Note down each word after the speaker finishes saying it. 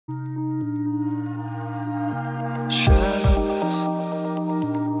Shadows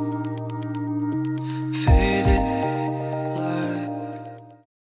faded like.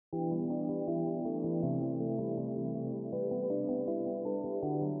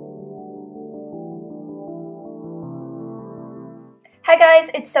 Hi guys,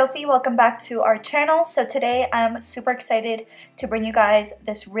 it's Sofie. Welcome back to our channel. So today I'm super excited to bring you guys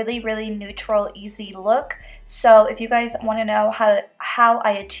this really neutral, easy look. So if you guys want to know how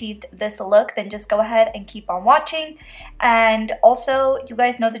I achieved this look, then just go ahead and keep on watching. And also, you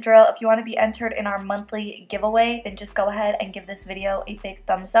guys know the drill. If you want to be entered in our monthly giveaway, then just go ahead and give this video a big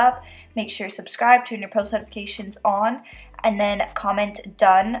thumbs up. Make sure you subscribe, turn your post notifications on, and then comment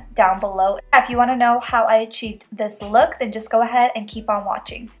done down below. If you want to know how I achieved this look, then just go ahead and keep on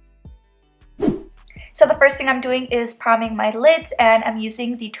watching. So the first thing I'm doing is priming my lids, and I'm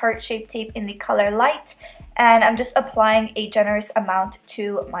using the Tarte Shape Tape in the color Light, and I'm just applying a generous amount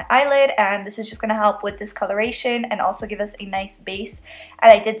to my eyelid, and this is just going to help with discoloration and also give us a nice base.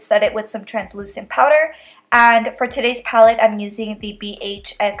 And I did set it with some translucent powder. And for today's palette, I'm using the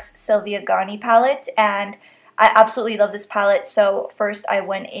BHX Sylvia Garni palette, and I absolutely love this palette. So first I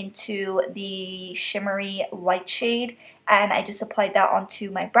went into the shimmery white shade and I just applied that onto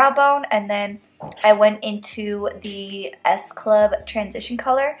my brow bone, and then I went into the S Club transition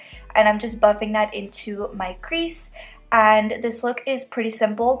color and I'm just buffing that into my crease. And this look is pretty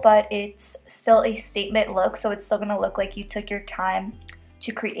simple, but it's still a statement look, so it's still going to look like you took your time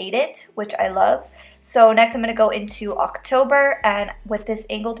to create it, which I love. So next I'm going to go into October, and with this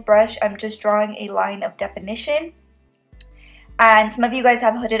angled brush I'm just drawing a line of definition. And some of you guys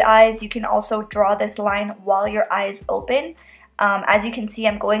have hooded eyes. You can also draw this line while your eyes open. As you can see,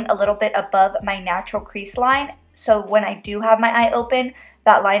 I'm going a little bit above my natural crease line, so when I do have my eye open,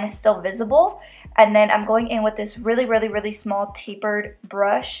 that line is still visible. And then I'm going in with this really small tapered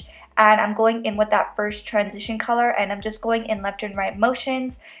brush, and I'm going in with that first transition color, and I'm just going in left and right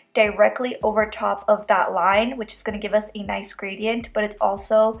motions directly over top of that line, which is going to give us a nice gradient, but it's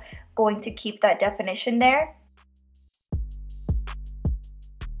also going to keep that definition there.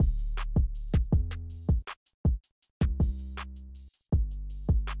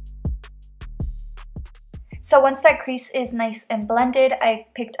 So once that crease is nice and blended, I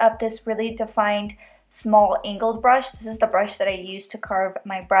picked up this really defined small angled brush. This is the brush that I use to carve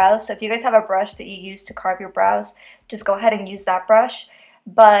my brows. So if you guys have a brush that you use to carve your brows, just go ahead and use that brush.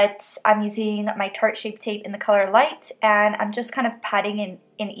 But I'm using my Tarte Shape Tape in the color Light, and I'm just kind of patting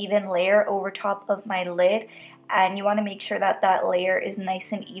an even layer over top of my lid. And you want to make sure that that layer is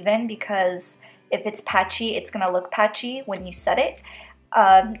nice and even, because if it's patchy, it's going to look patchy when you set it.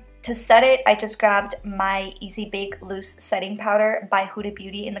 To set it, I just grabbed my Easy Bake Loose Setting Powder by Huda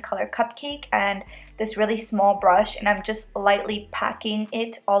Beauty in the color Cupcake and this really small brush, and I'm just lightly packing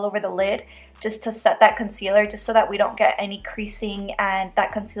it all over the lid just to set that concealer, just so that we don't get any creasing and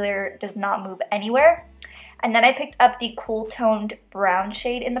that concealer does not move anywhere. And then I picked up the cool toned brown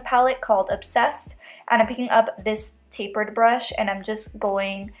shade in the palette called Obsessed, and I'm picking up this tapered brush and I'm just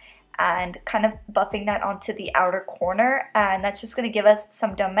going and kind of buffing that onto the outer corner, and that's just going to give us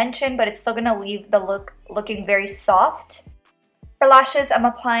some dimension, but it's still going to leave the look looking very soft. For lashes, I'm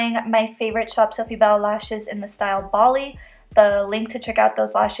applying my favorite Shop Sofie Belle lashes in the style Bali. The link to check out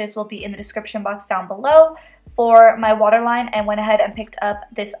those lashes will be in the description box down below. For my waterline, I went ahead and picked up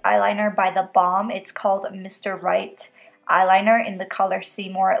this eyeliner by The Balm. It's called Mr.write eyeliner in the color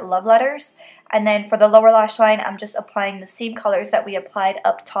Seymour Love Letters. And then for the lower lash line, I'm just applying the same colors that we applied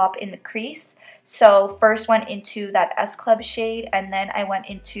up top in the crease. So first went into that S Club shade, and then I went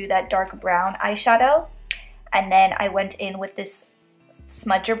into that dark brown eyeshadow. And then I went in with this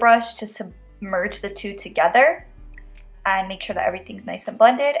smudger brush to submerge the two together and make sure that everything's nice and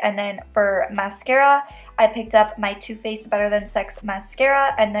blended. And then for mascara, I picked up my Too Faced Better Than Sex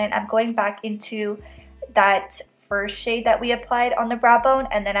mascara, and then I'm going back into that first shade that we applied on the brow bone,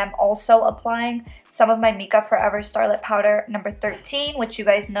 and then I'm also applying some of my Makupforever Starlit powder number 13, which you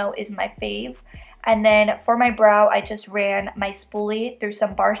guys know is my fave. And then for my brow, I just ran my spoolie through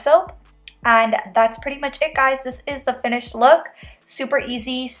some bar soap, and that's pretty much it, guys. This is the finished look. Super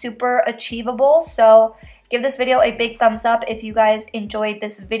easy, super achievable. So give this video a big thumbs up if you guys enjoyed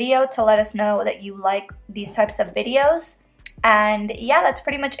this video, to let us know that you like these types of videos. And yeah, that's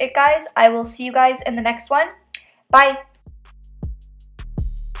pretty much it, guys. I will see you guys in the next one. Bye!